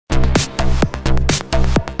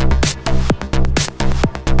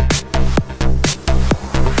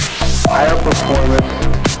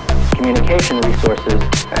communication resources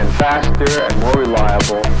and faster and more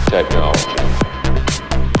reliable technology.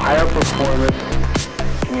 Higher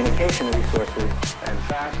performance communication resources and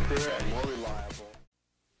faster and more reliable.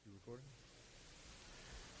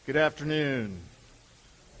 Good afternoon.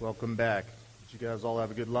 Welcome back. Did you guys all have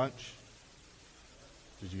a good lunch?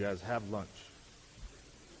 Did you guys have lunch?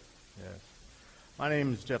 Yes. My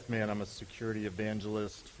name is Jeff Mann. I'm a security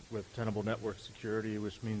evangelist with Tenable Network Security,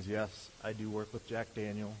 which means, yes, I do work with Jack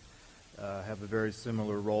Daniel. Have a very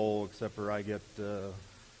similar role, except for I get the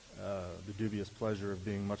dubious pleasure of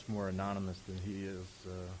being much more anonymous than he is.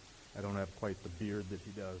 I don't have quite the beard that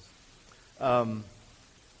he does.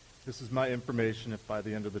 This is my information. If by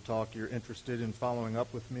the end of the talk you're interested in following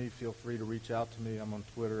up with me, feel free to reach out to me. I'm on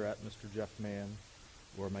Twitter at Mr. Jeff Mann,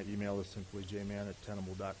 or my email is simply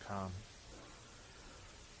jman@tenable.com.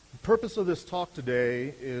 The purpose of this talk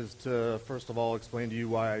today is to, first of all, explain to you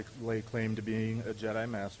why I lay claim to being a Jedi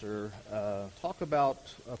Master, talk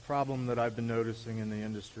about a problem that I've been noticing in the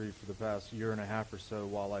industry for the past year and a half or so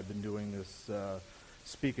while I've been doing this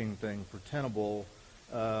speaking thing for Tenable,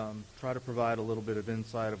 try to provide a little bit of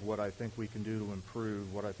insight of what I think we can do to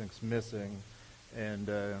improve, what I think's missing, and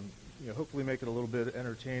hopefully make it a little bit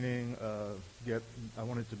entertaining. I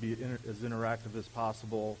want it to be as interactive as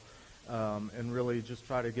possible. And really just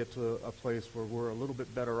try to get to a place where we're a little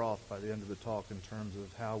bit better off by the end of the talk in terms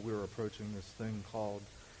of how we're approaching this thing called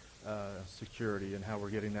security and how we're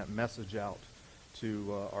getting that message out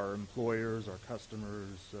to our employers, our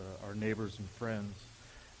customers, our neighbors and friends.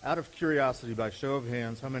 Out of curiosity, by show of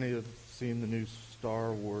hands, how many have seen the new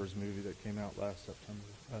Star Wars movie that came out last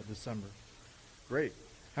December? Great.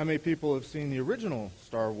 How many people have seen the original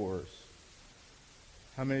Star Wars?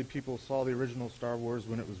 How many people saw the original Star Wars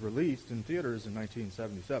when it was released in theaters in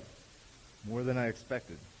 1977? More than I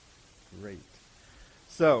expected. Great.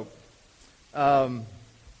 So, a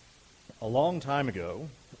long time ago,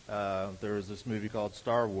 there was this movie called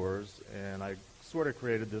Star Wars, and I sort of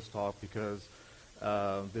created this talk because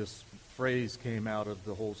this phrase came out of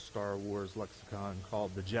the whole Star Wars lexicon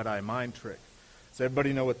called the Jedi mind trick. Does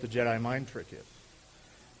everybody know what the Jedi mind trick is?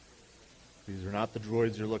 These are not the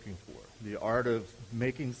droids you're looking for. The art of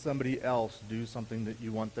making somebody else do something that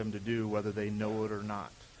you want them to do, whether they know it or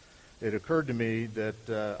not. It occurred to me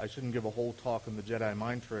that I shouldn't give a whole talk on the Jedi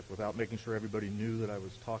mind trick without making sure everybody knew that I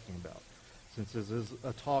was talking about, since this is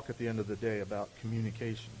a talk at the end of the day about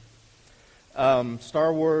communication.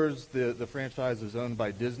 Star Wars, the franchise is owned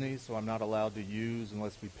by Disney, so I'm not allowed to use,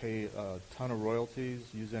 unless we pay a ton of royalties,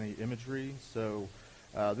 use any imagery. So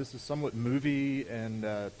this is somewhat movie and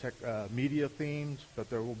media themed, but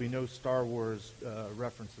there will be no Star Wars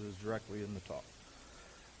references directly in the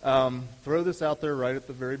talk. Throw this out there right at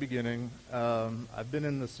the very beginning. I've been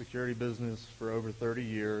in the security business for over 30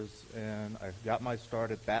 years, and I got my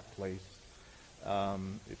start at that place.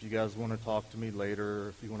 If you guys want to talk to me later,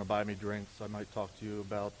 if you want to buy me drinks, I might talk to you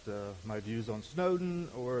about my views on Snowden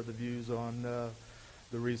or the views on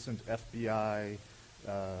the recent FBI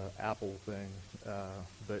Apple thing,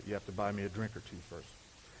 but you have to buy me a drink or two first.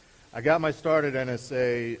 I got my start at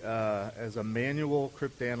NSA as a manual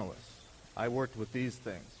cryptanalyst. I worked with these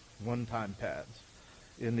things, one-time pads.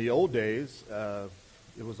 In the old days,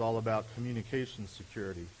 it was all about communication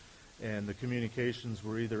security, and the communications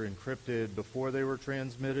were either encrypted before they were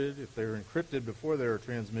transmitted. If they were encrypted before they were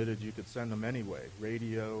transmitted, you could send them anyway.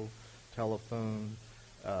 Radio, telephone,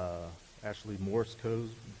 actually Morse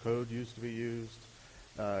code used to be used.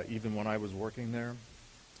 Even when I was working there.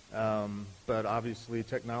 But obviously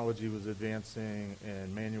technology was advancing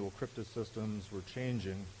and manual crypto systems were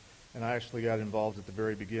changing, and I actually got involved at the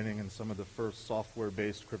very beginning in some of the first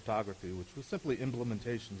software-based cryptography, which was simply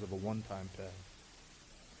implementations of a one-time pad.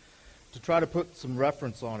 To try to put some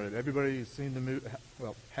reference on it, everybody's seen the movie,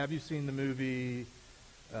 well, have you seen the movie,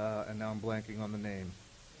 and now I'm blanking on the name.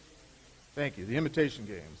 Thank you, The Imitation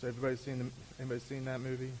Games. Anybody seen that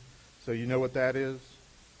movie? So you know what that is?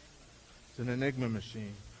 It's an Enigma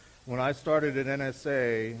machine. When I started at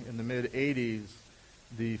NSA in the mid-'80s,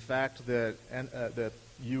 the fact that that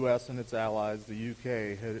U.S. and its allies, the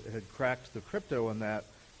U.K., had cracked the crypto on that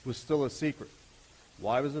was still a secret.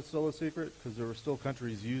 Why was it still a secret? Because there were still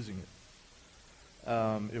countries using it.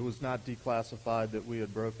 It was not declassified that we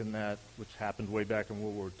had broken that, which happened way back in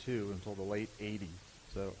World War II, until the late '80s.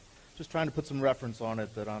 So just trying to put some reference on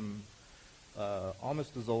it that I'm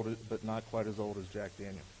almost as old, but not quite as old as Jack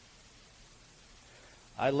Daniel.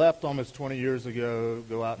 I left almost 20 years ago,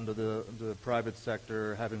 go out into the private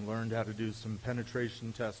sector, having learned how to do some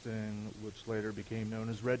penetration testing, which later became known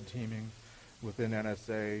as red teaming within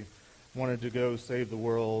NSA. Wanted to go save the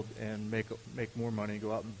world and make more money,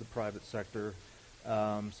 go out into the private sector.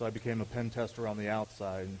 So I became a pen tester on the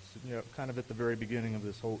outside, and, kind of at the very beginning of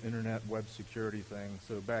this whole internet web security thing.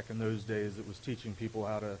 So back in those days, it was teaching people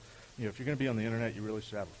how to, if you're going to be on the internet, you really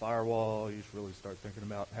should have a firewall. You should really start thinking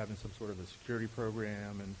about having some sort of a security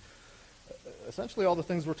program, and essentially all the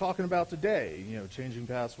things we're talking about today. Changing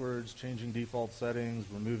passwords, changing default settings,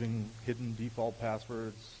 removing hidden default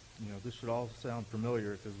passwords. This should all sound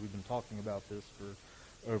familiar because we've been talking about this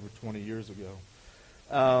for over 20 years ago.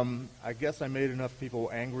 I guess I made enough people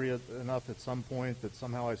angry enough at some point that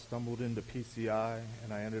somehow I stumbled into PCI,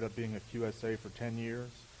 and I ended up being a QSA for 10 years.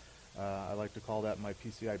 I like to call that my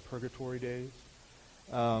PCI purgatory days.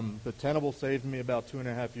 But Tenable saved me about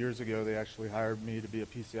 2.5 years ago. They actually hired me to be a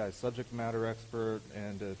PCI subject matter expert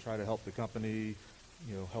and to try to help the company,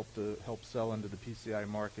 help sell into the PCI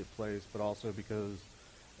marketplace, but also because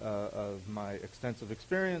of my extensive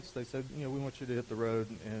experience, they said, we want you to hit the road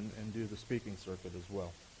and do the speaking circuit as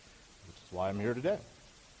well, which is why I'm here today.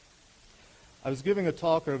 I was giving a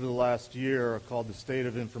talk over the last year called The State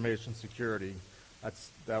of Information Security.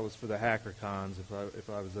 That was for the hacker cons. If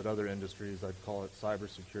I was at other industries, I'd call it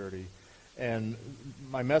cybersecurity. And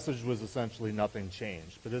my message was essentially nothing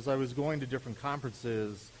changed. But as I was going to different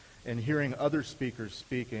conferences and hearing other speakers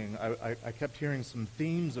speaking, I kept hearing some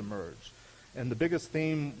themes emerge. And the biggest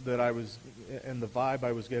theme that and the vibe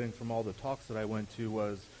I was getting from all the talks that I went to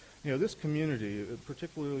was, this community,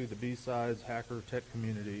 particularly the B-Sides hacker tech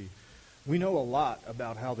community, we know a lot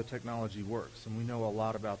about how the technology works, and we know a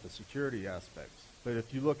lot about the security aspects. But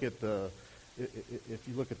if you look at the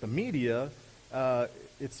media,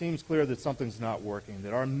 it seems clear that something's not working,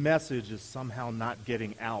 that our message is somehow not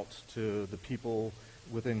getting out to the people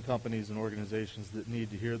within companies and organizations that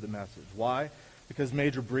need to hear the message. Why? Because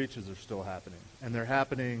major breaches are still happening, and they're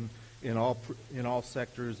happening in all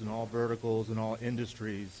sectors, in all verticals, in all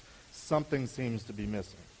industries. Something seems to be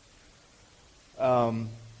missing.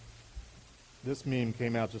 This meme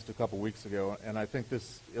came out just a couple weeks ago, and I think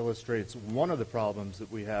this illustrates one of the problems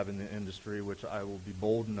that we have in the industry, which I will be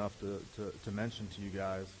bold enough to mention to you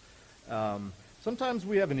guys. Sometimes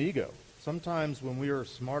we have an ego. Sometimes when we are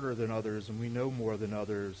smarter than others and we know more than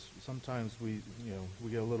others, sometimes we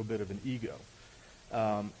get a little bit of an ego.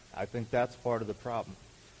 I think that's part of the problem.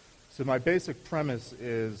 So my basic premise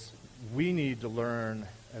is we need to learn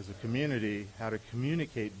as a community how to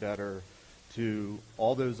communicate better to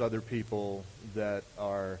all those other people that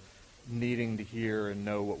are needing to hear and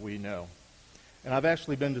know what we know. And I've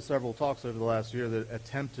actually been to several talks over the last year that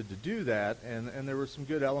attempted to do that, and there were some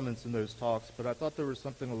good elements in those talks, but I thought there was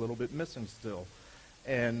something a little bit missing still.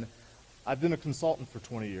 And I've been a consultant for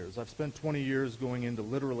 20 years. I've spent 20 years going into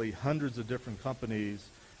literally hundreds of different companies,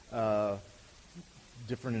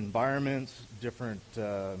 different environments, different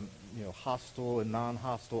hostile and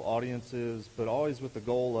non-hostile audiences, but always with the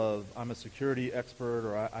goal of I'm a security expert,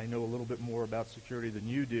 or I know a little bit more about security than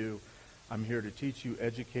you do. I'm here to teach you,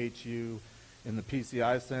 educate you. In the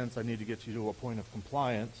PCI sense, I need to get you to a point of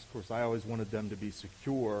compliance. Of course, I always wanted them to be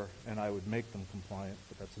secure, and I would make them compliant,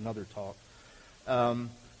 but that's another talk.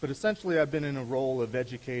 But essentially, I've been in a role of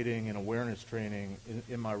educating and awareness training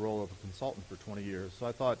in my role of a consultant for 20 years. So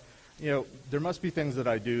I thought, there must be things that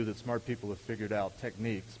I do that smart people have figured out,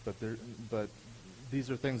 techniques, but these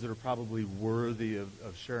are things that are probably worthy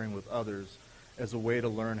of sharing with others as a way to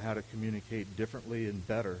learn how to communicate differently and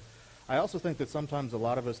better. I also think that sometimes a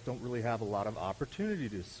lot of us don't really have a lot of opportunity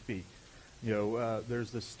to speak.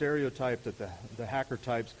 There's this stereotype that the hacker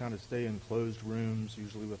types kind of stay in closed rooms,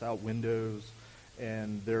 usually without windows,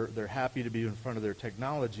 and they're happy to be in front of their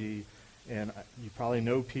technology. And you probably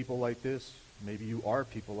know people like this. Maybe you are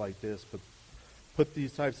people like this, but put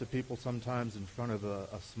these types of people sometimes in front of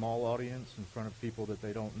a small audience, in front of people that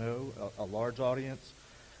they don't know, a large audience.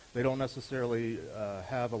 They don't necessarily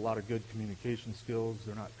have a lot of good communication skills.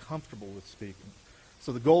 They're not comfortable with speaking.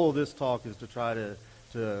 So the goal of this talk is to try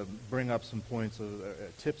to bring up some points of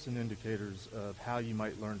tips and indicators of how you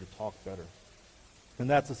might learn to talk better. And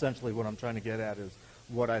that's essentially what I'm trying to get at, is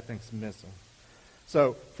what I think is missing.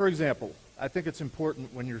 So, for example, I think it's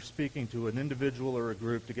important when you're speaking to an individual or a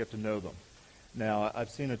group to get to know them. Now, I've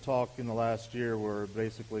seen a talk in the last year where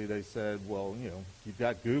basically they said, well, you've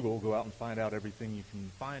got Google, go out and find out everything you can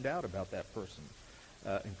find out about that person,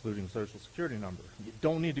 including social security number. You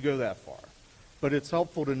don't need to go that far. But it's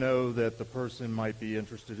helpful to know that the person might be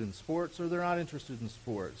interested in sports, or they're not interested in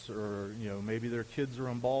sports, or maybe their kids are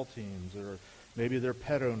on ball teams, or maybe they're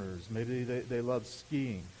pet owners, maybe they love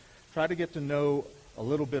skiing. Try to get to know a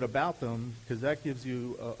little bit about them, because that gives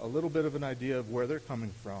you a little bit of an idea of where they're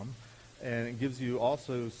coming from, and it gives you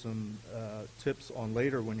also some tips on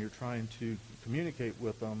later when you're trying to communicate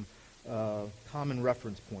with them common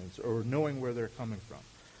reference points or knowing where they're coming from.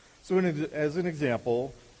 So as an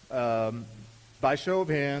example, by show of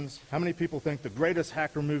hands, how many people think the greatest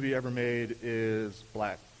hacker movie ever made is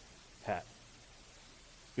Black Hat?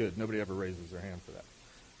 Good, nobody ever raises their hand for that.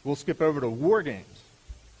 We'll skip over to war games.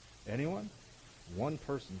 Anyone? One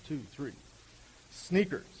person, two, three.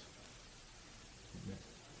 Sneakers.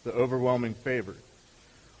 The overwhelming favorite.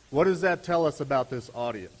 What does that tell us about this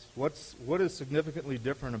audience? What is significantly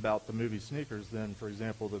different about the movie Sneakers than, for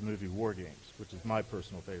example, the movie War Games, which is my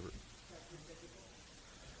personal favorite?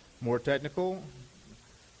 More technical?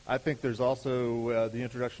 I think there's also the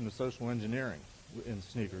introduction to social engineering in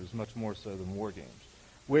Sneakers, much more so than War Games,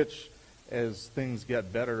 which, as things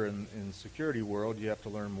get better in the security world, you have to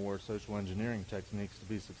learn more social engineering techniques to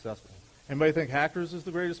be successful. Anybody think Hackers is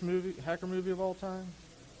the greatest hacker movie of all time?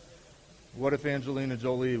 What if Angelina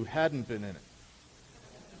Jolie hadn't been in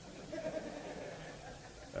it?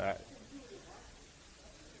 All right.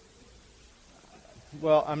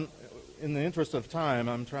 Well, in the interest of time,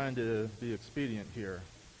 I'm trying to be expedient here.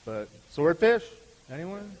 But Swordfish?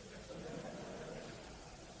 Anyone?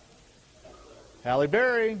 Halle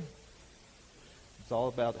Berry? It's all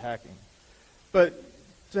about hacking. But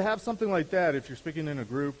to have something like that, if you're speaking in a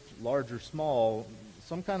group, large or small,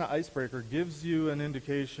 some kind of icebreaker gives you an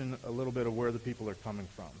indication a little bit of where the people are coming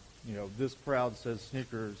from. You know, this crowd says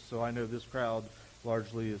Sneakers, so I know this crowd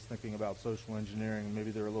largely is thinking about social engineering.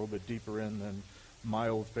 Maybe they're a little bit deeper in than my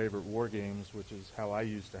old favorite War Games, which is how I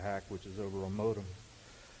used to hack, which is over a modem.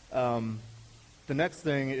 The next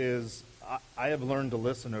thing is I have learned to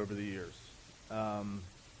listen over the years,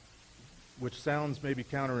 which sounds maybe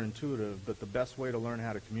counterintuitive, but the best way to learn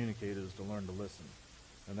how to communicate is to learn to listen.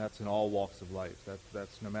 And that's in all walks of life.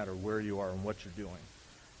 That's no matter where you are and what you're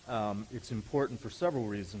doing. It's important for several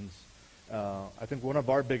reasons. I think one of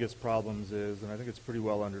our biggest problems is, and I think it's pretty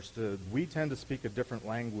well understood, we tend to speak a different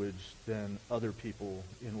language than other people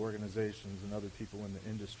in organizations and other people in the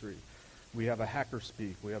industry. We have a hacker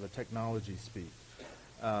speak. We have a technology speak.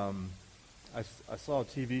 I saw a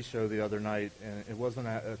TV show the other night, and it wasn't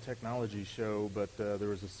a technology show, but there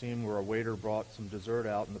was a scene where a waiter brought some dessert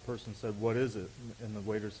out, and the person said, "What is it?" And the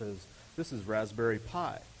waiter says, "This is raspberry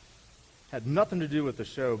pie." Had nothing to do with the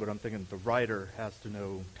show, but I'm thinking the writer has to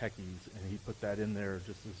know techies, and he put that in there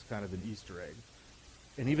just as kind of an Easter egg.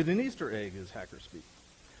 And even an Easter egg is hacker speak.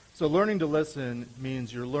 So learning to listen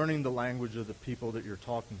means you're learning the language of the people that you're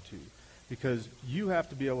talking to, because you have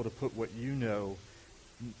to be able to put what you know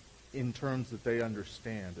in terms that they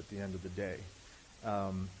understand at the end of the day.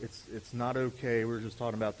 It's not okay. We were just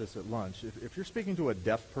talking about this at lunch. If you're speaking to a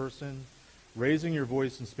deaf person, raising your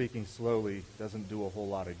voice and speaking slowly doesn't do a whole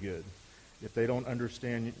lot of good. If they don't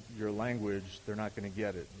understand your language, they're not going to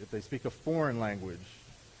get it. If they speak a foreign language,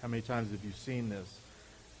 how many times have you seen this?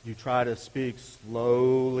 You try to speak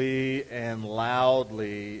slowly and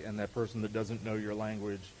loudly, and that person that doesn't know your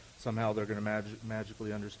language, somehow they're going to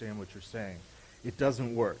magically understand what you're saying. It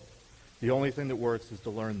doesn't work. The only thing that works is to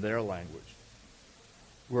learn their language.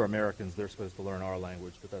 We're Americans. They're supposed to learn our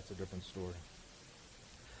language, but that's a different story.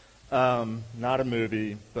 Not a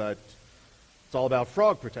movie, but it's all about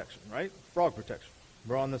frog protection, right? Frog protection.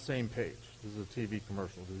 We're on the same page. This is a TV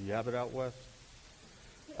commercial. Do you have it out west?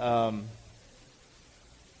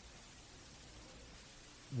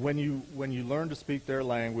 When you learn to speak their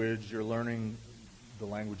language, you're learning the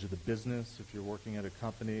language of the business. If you're working at a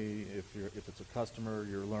company, if it's a customer,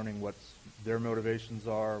 you're learning what their motivations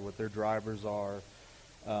are, what their drivers are.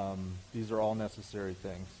 These are all necessary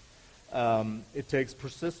things. It takes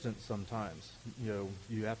persistence sometimes. You know,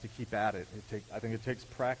 you have to keep at it. I think it takes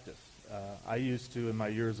practice. I used to, in my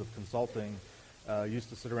years of consulting, used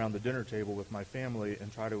to sit around the dinner table with my family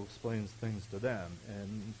and try to explain things to them.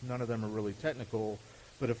 And none of them are really technical,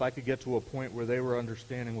 but if I could get to a point where they were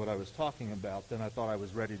understanding what I was talking about, then I thought I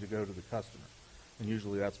was ready to go to the customer. And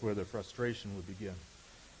usually that's where the frustration would begin,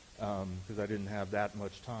 because I didn't have that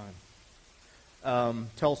much time.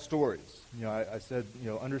 Tell stories. You know, I said, you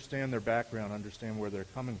know, understand their background, understand where they're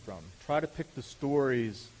coming from. Try to pick the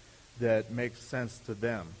stories that make sense to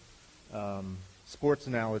them. Sports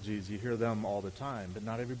analogies, you hear them all the time, but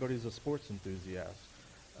not everybody's a sports enthusiast.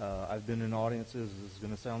 I've been in audiences, this is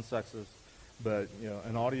going to sound sexist, but you know,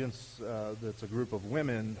 an audience that's a group of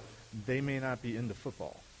women, they may not be into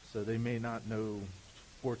football, so they may not know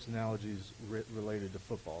sports analogies related to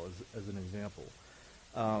football, as an example.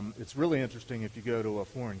 It's really interesting if you go to a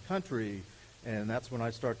foreign country, and that's when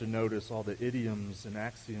I start to notice all the idioms and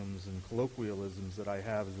axioms and colloquialisms that I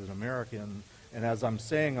have as an American, and as I'm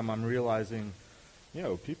saying them, I'm realizing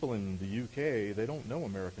people in the UK, they don't know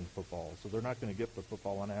American football, so they're not going to get the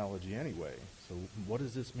football analogy anyway. So what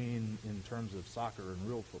does this mean in terms of soccer and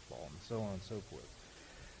real football, and so on and so forth?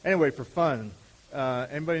 Anyway, for fun,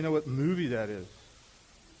 anybody know what movie that is?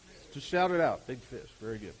 Just shout it out. Big Fish.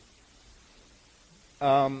 Very good.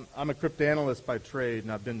 I'm a cryptanalyst by trade,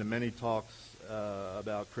 and I've been to many talks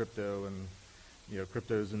about crypto, and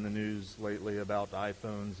crypto's in the news lately about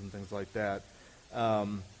iPhones and things like that.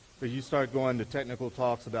 But you start going to technical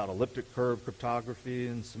talks about elliptic curve cryptography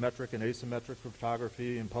and symmetric and asymmetric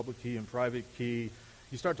cryptography and public key and private key,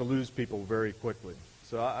 you start to lose people very quickly.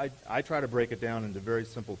 So I try to break it down into very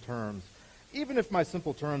simple terms. Even if my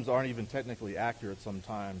simple terms aren't even technically accurate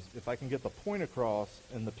sometimes, if I can get the point across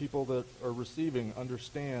and the people that are receiving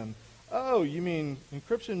understand, oh, you mean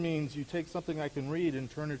encryption means you take something I can read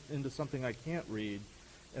and turn it into something I can't read,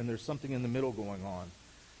 and there's something in the middle going on.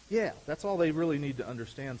 Yeah, that's all they really need to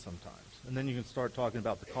understand sometimes. And then you can start talking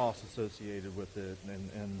about the costs associated with it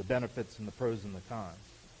and the benefits and the pros and the cons.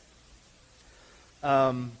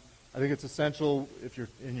 I think it's essential if you're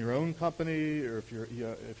in your own company or if you're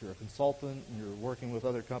a consultant and you're working with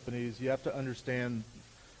other companies, you have to understand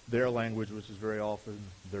their language, which is very often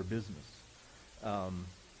their business.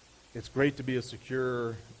 It's great to be as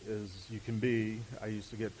secure as you can be. I used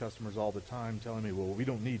to get customers all the time telling me, well, we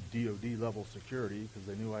don't need DoD level security, because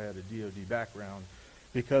they knew I had a DoD background,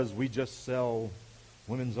 because we just sell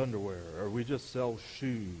women's underwear, or we just sell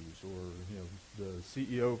shoes, or the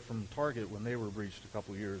CEO from Target, when they were breached a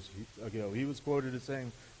couple years ago, he was quoted as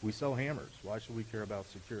saying, we sell hammers. Why should we care about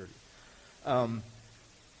security?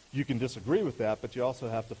 You can disagree with that, but you also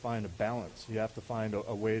have to find a balance. You have to find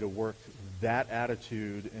a way to work that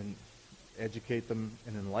attitude and educate them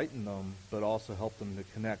and enlighten them, but also help them to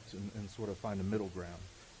connect and sort of find a middle ground.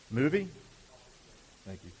 Movie?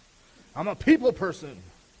 Thank you. I'm a people person.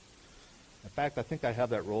 In fact, I think I have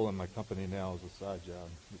that role in my company now as a side job,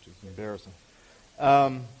 which is embarrassing.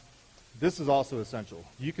 This is also essential.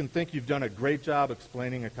 You can think you've done a great job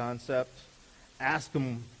explaining a concept. Ask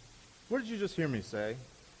them, what did you just hear me say?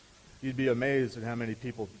 You'd be amazed at how many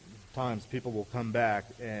times people will come back,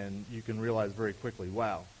 and you can realize very quickly,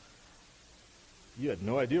 wow, you had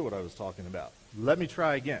no idea what I was talking about. Let me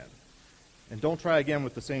try again. And don't try again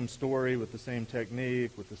with the same story, with the same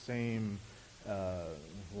technique, with the same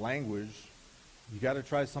language. You got to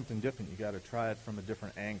try something different. You got to try it from a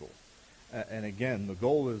different angle. And again, the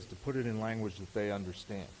goal is to put it in language that they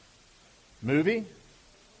understand. Movie?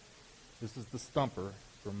 This is the stumper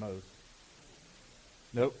for most.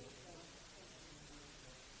 Nope.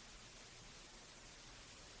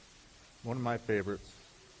 One of my favorites.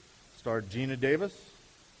 Starred Gina Davis.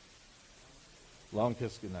 Long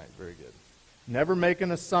Kiss Goodnight. Very good. Never make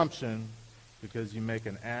an assumption, because you make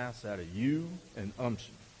an ass out of you and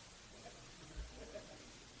umption.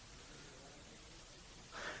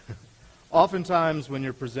 Oftentimes when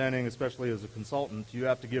you're presenting, especially as a consultant, you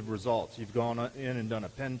have to give results. You've gone in and done a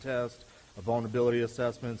pen test, a vulnerability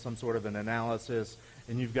assessment, some sort of an analysis,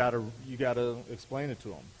 and you got to explain it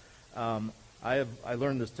to them. I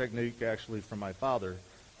learned this technique actually from my father,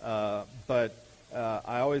 but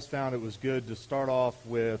I always found it was good to start off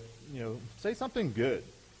with, say something good,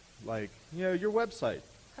 like, your website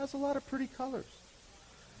has a lot of pretty colors.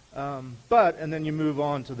 And then you move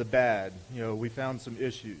on to the bad. We found some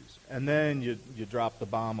issues. And then you drop the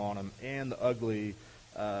bomb on them, and the ugly,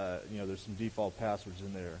 there's some default passwords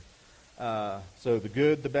in there. So the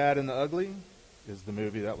good, the bad, and the ugly is the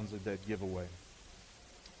movie. That one's a dead giveaway.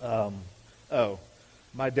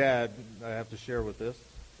 My dad, I have to share with this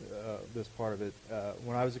part of it.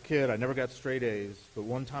 When I was a kid, I never got straight A's, but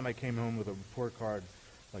one time I came home with a report card,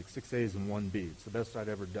 like 6 A's and 1 B. It's the best I'd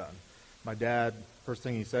ever done. My dad, first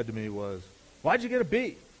thing he said to me was, "Why'd you get a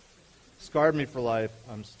B?" Scarred me for life.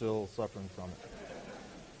 I'm still suffering from it.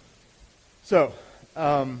 So,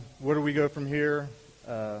 where do we go from here?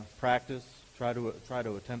 Practice. Try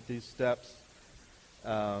to attempt these steps.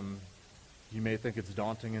 You may think it's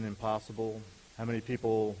daunting and impossible. How many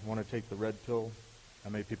people want to take the red pill?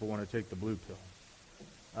 How many people want to take the blue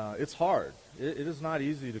pill? It's hard. It is not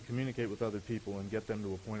easy to communicate with other people and get them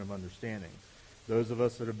to a point of understanding. Those of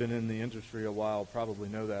us that have been in the industry a while probably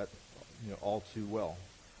know that all too well.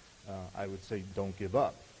 I would say don't give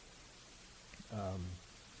up.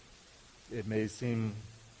 It may seem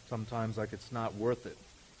sometimes like it's not worth it.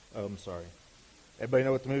 Oh, I'm sorry. Everybody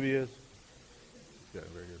know what the movie is? Yeah,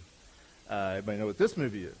 very good. Everybody know what this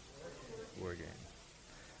movie is? War Games.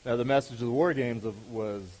 Now, the message of the War Games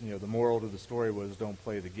was, the moral to the story was don't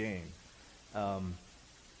play the game.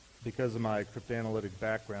 Because of my cryptanalytic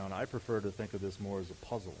background, I prefer to think of this more as a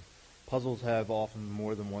puzzle. Puzzles have often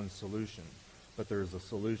more than one solution. but there's a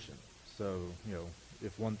solution. So, you know,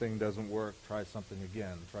 if one thing doesn't work, try something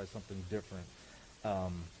again, try something different.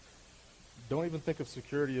 Don't even think of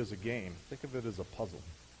security as a game. Think of it as a puzzle.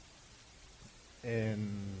 And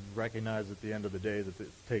recognize at the end of the day that it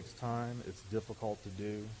takes time, it's difficult to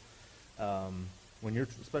do.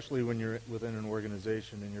 Especially when you're within an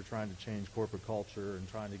organization and you're trying to change corporate culture and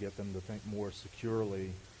trying to get them to think more securely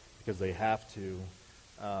because they have to,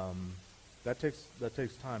 that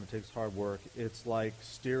takes time. It takes hard work. It's like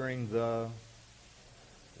steering the.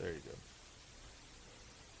 There you go.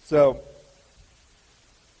 So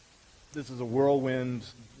this is a whirlwind,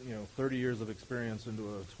 30 years of experience into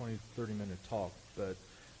a 20, 30-minute talk. But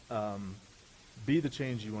be the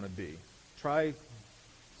change you want to be. Try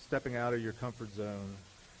stepping out of your comfort zone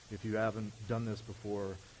if you haven't done this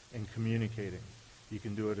before and communicating. You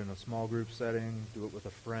can do it in a small group setting, do it with a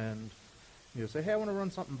friend. Say, hey, I want to run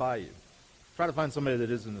something by you. Try to find somebody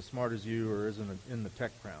that isn't as smart as you or isn't in the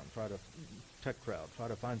tech crowd. Try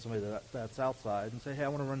to find somebody that's outside and say, hey, I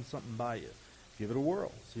want to run something by you. Give it a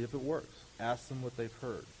whirl. See if it works. Ask them what they've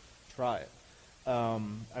heard. Try it.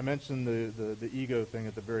 I mentioned the ego thing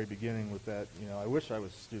at the very beginning with that, I wish I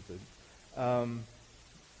was stupid.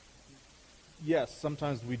 Yes,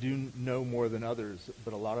 sometimes we do know more than others,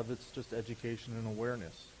 but a lot of it's just education and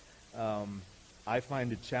awareness. I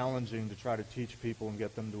find it challenging to try to teach people and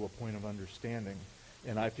get them to a point of understanding.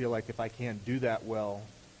 And I feel like if I can't do that well,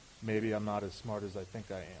 maybe I'm not as smart as I think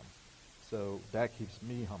I am. So that keeps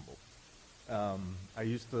me humble. I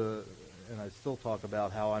used to, and I still talk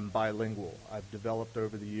about how I'm bilingual. I've developed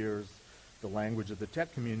over the years the language of the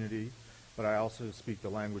tech community, but I also speak the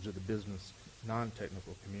language of the business,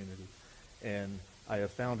 non-technical community. And I have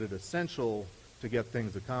found it essential to get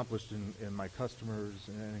things accomplished in my customers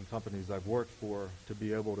and in companies I've worked for to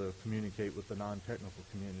be able to communicate with the non-technical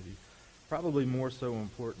community. Probably more so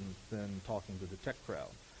important than talking to the tech crowd.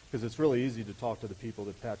 Because it's really easy to talk to the people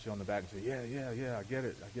that pat you on the back and say, yeah, I get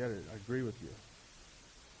it, I agree with you.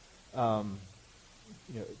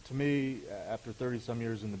 To me, after 30-some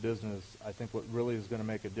years in the business, I think what really is going to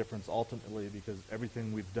make a difference ultimately, because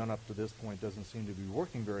everything we've done up to this point doesn't seem to be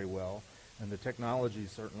working very well, and the technology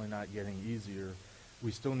is certainly not getting easier, we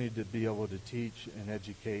still need to be able to teach and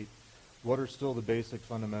educate what are still the basic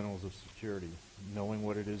fundamentals of security, knowing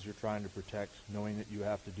what it is you're trying to protect, knowing that you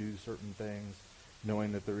have to do certain things,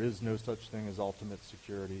 knowing that there is no such thing as ultimate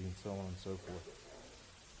security, and so on and so forth.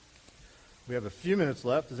 We have a few minutes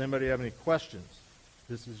left. Does anybody have any questions?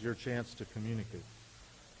 This is your chance to communicate.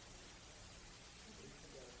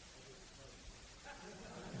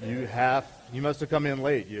 You must have come in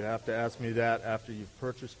late. You have to ask me that after you've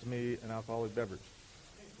purchased me an alcoholic beverage.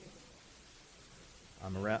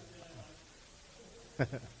 I'm a rat.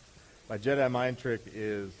 My Jedi mind trick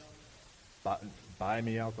is buy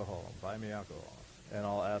me alcohol, and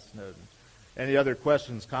I'll ask Snowden. Any other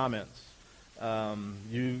questions, comments?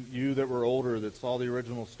 You that were older that saw the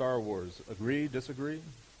original Star Wars, agree, disagree?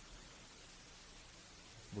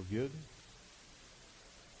 We're good?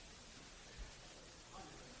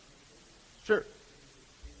 Sure.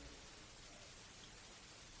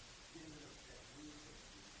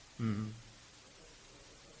 Mm-hmm.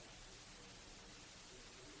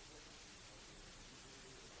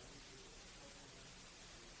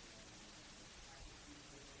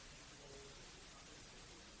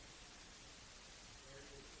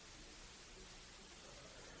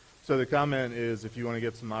 So the comment is, if you want to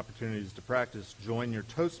get some opportunities to practice, join your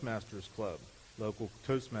Toastmasters Club, local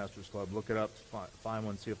Toastmasters Club. Look it up, find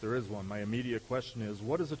one, see if there is one. My immediate question is,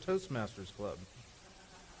 what is a Toastmasters Club?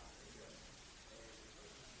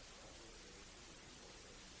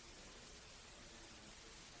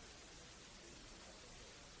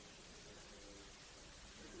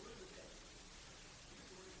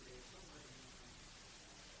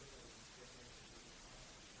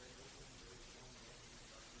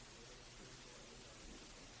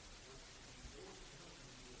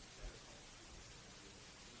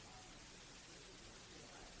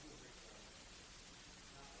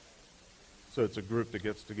 So it's a group that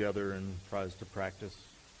gets together and tries to practice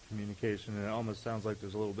communication, and it almost sounds like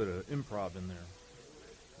there's a little bit of improv in there.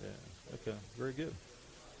 Yeah, okay, very good.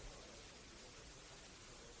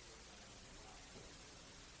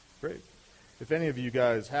 Great. If any of you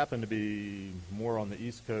guys happen to be more on the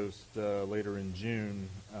East Coast later in June,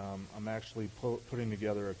 I'm actually putting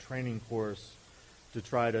together a training course to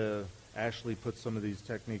try to actually put some of these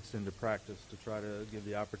techniques into practice, to try to give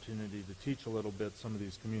the opportunity to teach a little bit some of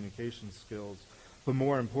these communication skills. But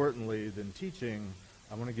more importantly than teaching,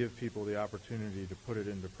 I want to give people the opportunity to put it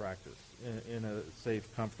into practice in a safe,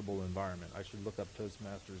 comfortable environment. I should look up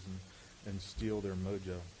Toastmasters and steal their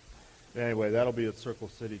mojo. Anyway, that'll be at Circle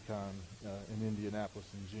City Con in Indianapolis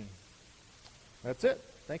in June. That's it.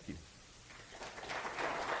 Thank you.